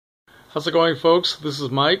How's it going, folks? This is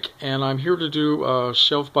Mike, and I'm here to do a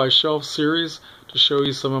shelf-by-shelf series to show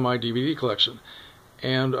you some of my DVD collection.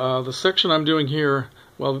 And the section I'm doing here,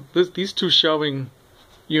 well, these two shelving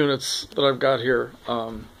units that I've got here,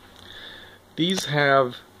 these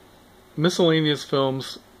have miscellaneous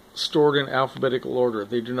films stored in alphabetical order.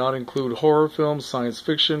 They do not include horror films, science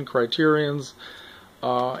fiction, Criterions,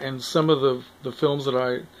 and some of the films that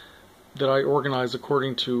I organize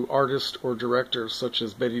according to artists or directors such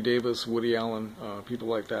as Bette Davis, Woody Allen, people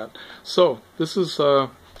like that. So this is,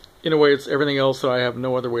 in a way, it's everything else that I have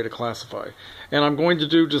no other way to classify. And I'm going to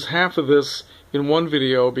do just half of this in one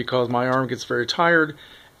video because my arm gets very tired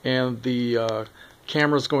and the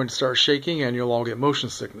camera's going to start shaking and you'll all get motion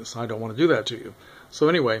sickness. I don't want to do that to you. So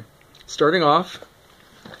anyway, starting off,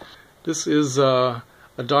 this is a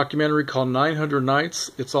documentary called 900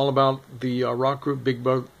 Nights. It's all about the rock group Big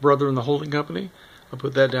Brother and the Holding Company. I'll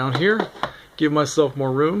put that down here, give myself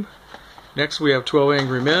more room. Next we have 12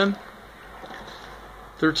 Angry Men,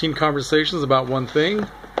 13 Conversations About One Thing,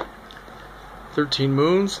 13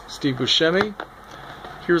 Moons, Steve Buscemi.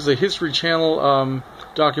 Here's a History Channel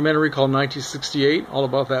documentary called 1968, all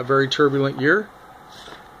about that very turbulent year.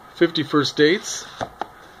 50 First Dates.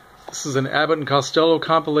 This is an Abbott and Costello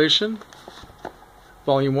compilation.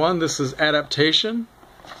 Volume 1, this is Adaptation.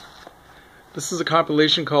 This is a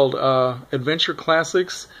compilation called Adventure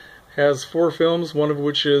Classics. Has 4 films, one of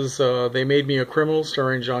which is They Made Me a Criminal,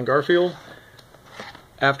 starring John Garfield.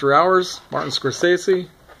 After Hours, Martin Scorsese.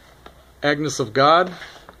 Agnes of God.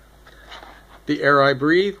 The Air I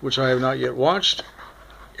Breathe, which I have not yet watched.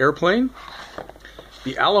 Airplane.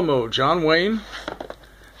 The Alamo, John Wayne.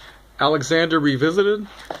 Alexander Revisited.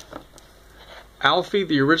 Alfie,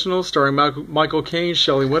 the original, starring Michael Caine,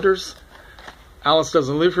 Shelley Winters. Alice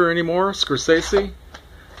Doesn't Live Here Anymore, Scorsese.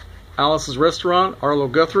 Alice's Restaurant, Arlo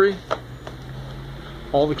Guthrie.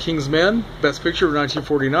 All the King's Men, Best Picture of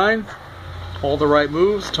 1949. All the Right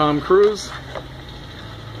Moves, Tom Cruise.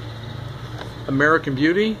 American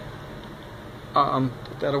Beauty.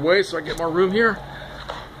 Put that away so I get more room here.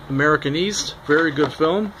 American East, very good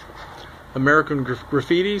film. American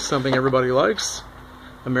Graffiti, something everybody likes.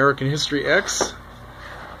 American History X,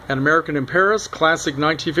 and American in Paris, classic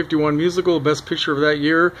 1951 musical, best picture of that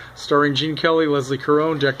year, starring Gene Kelly, Leslie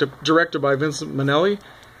Caron, directed by Vincent Minnelli.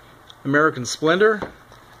 American Splendor,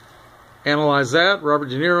 Analyze That, Robert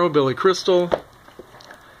De Niro, Billy Crystal.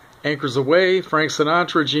 Anchors Aweigh, Frank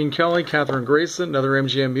Sinatra, Gene Kelly, Kathryn Grayson, another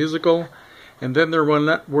MGM musical. And Then There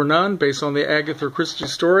Were None, based on the Agatha Christie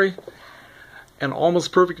story. An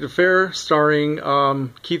Almost Perfect Affair, starring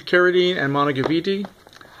Keith Carradine and Monica Vitti.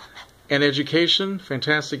 An Education,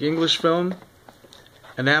 fantastic English film.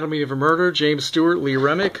 Anatomy of a Murder, James Stewart, Lee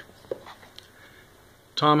Remick.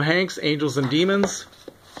 Tom Hanks, Angels and Demons.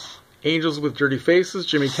 Angels with Dirty Faces,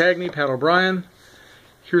 Jimmy Cagney, Pat O'Brien.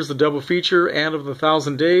 Here's the double feature, Anne of the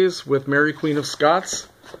Thousand Days with Mary Queen of Scots.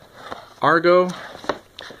 Argo.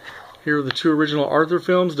 Here are the 2 original Arthur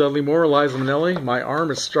films, Dudley Moore, Liza Minnelli. My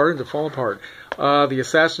arm is starting to fall apart. The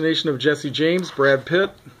Assassination of Jesse James, Brad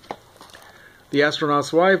Pitt. The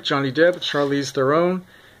Astronaut's Wife, Johnny Depp, Charlize Theron.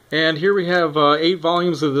 And here we have 8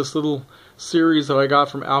 volumes of this little series that I got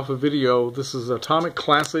from Alpha Video. This is Atomic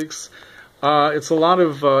Classics. It's a lot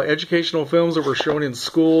of educational films that were shown in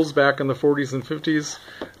schools back in the 40s and 50s,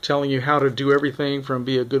 telling you how to do everything from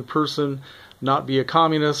be a good person, not be a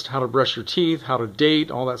communist, how to brush your teeth, how to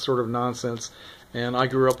date, all that sort of nonsense. And I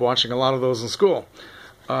grew up watching a lot of those in school.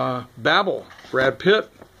 Babel, Brad Pitt.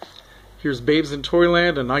 Here's Babes in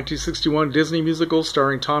Toyland, a 1961 Disney musical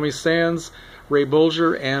starring Tommy Sands, Ray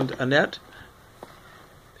Bolger, and Annette.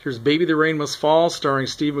 Here's Baby the Rain Must Fall, starring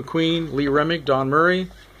Steve McQueen, Lee Remick, Don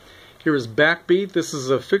Murray. Here is Backbeat. This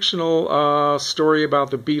is a fictional story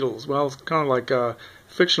about the Beatles. Well, it's kind of like a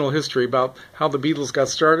fictional history about how the Beatles got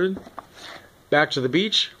started. Back to the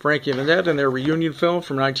Beach, Frankie and Annette and their reunion film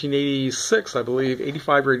from 1986, I believe,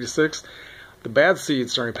 85 or 86. The Bad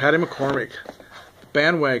Seed, starring Patty McCormack.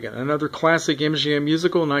 Bandwagon, another classic MGM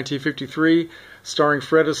musical, 1953, starring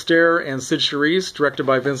Fred Astaire and Sid Charisse, directed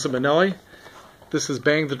by Vincent Minnelli. This is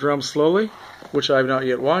Bang the Drum Slowly, which I have not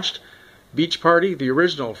yet watched. Beach Party, the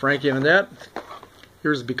original, Frankie and Annette.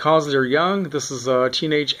 Here's Because They're Young. This is a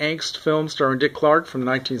teenage angst film starring Dick Clark from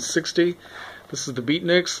 1960. This is The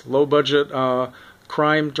Beatniks, low-budget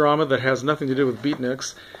crime drama that has nothing to do with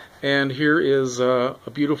beatniks. And here is A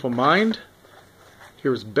Beautiful Mind.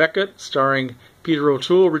 Here's Beckett, starring Peter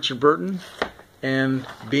O'Toole, Richard Burton, and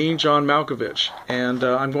Being John Malkovich. And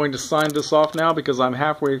I'm going to sign this off now because I'm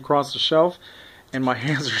halfway across the shelf and my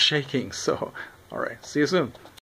hands are shaking. So, alright, see you soon.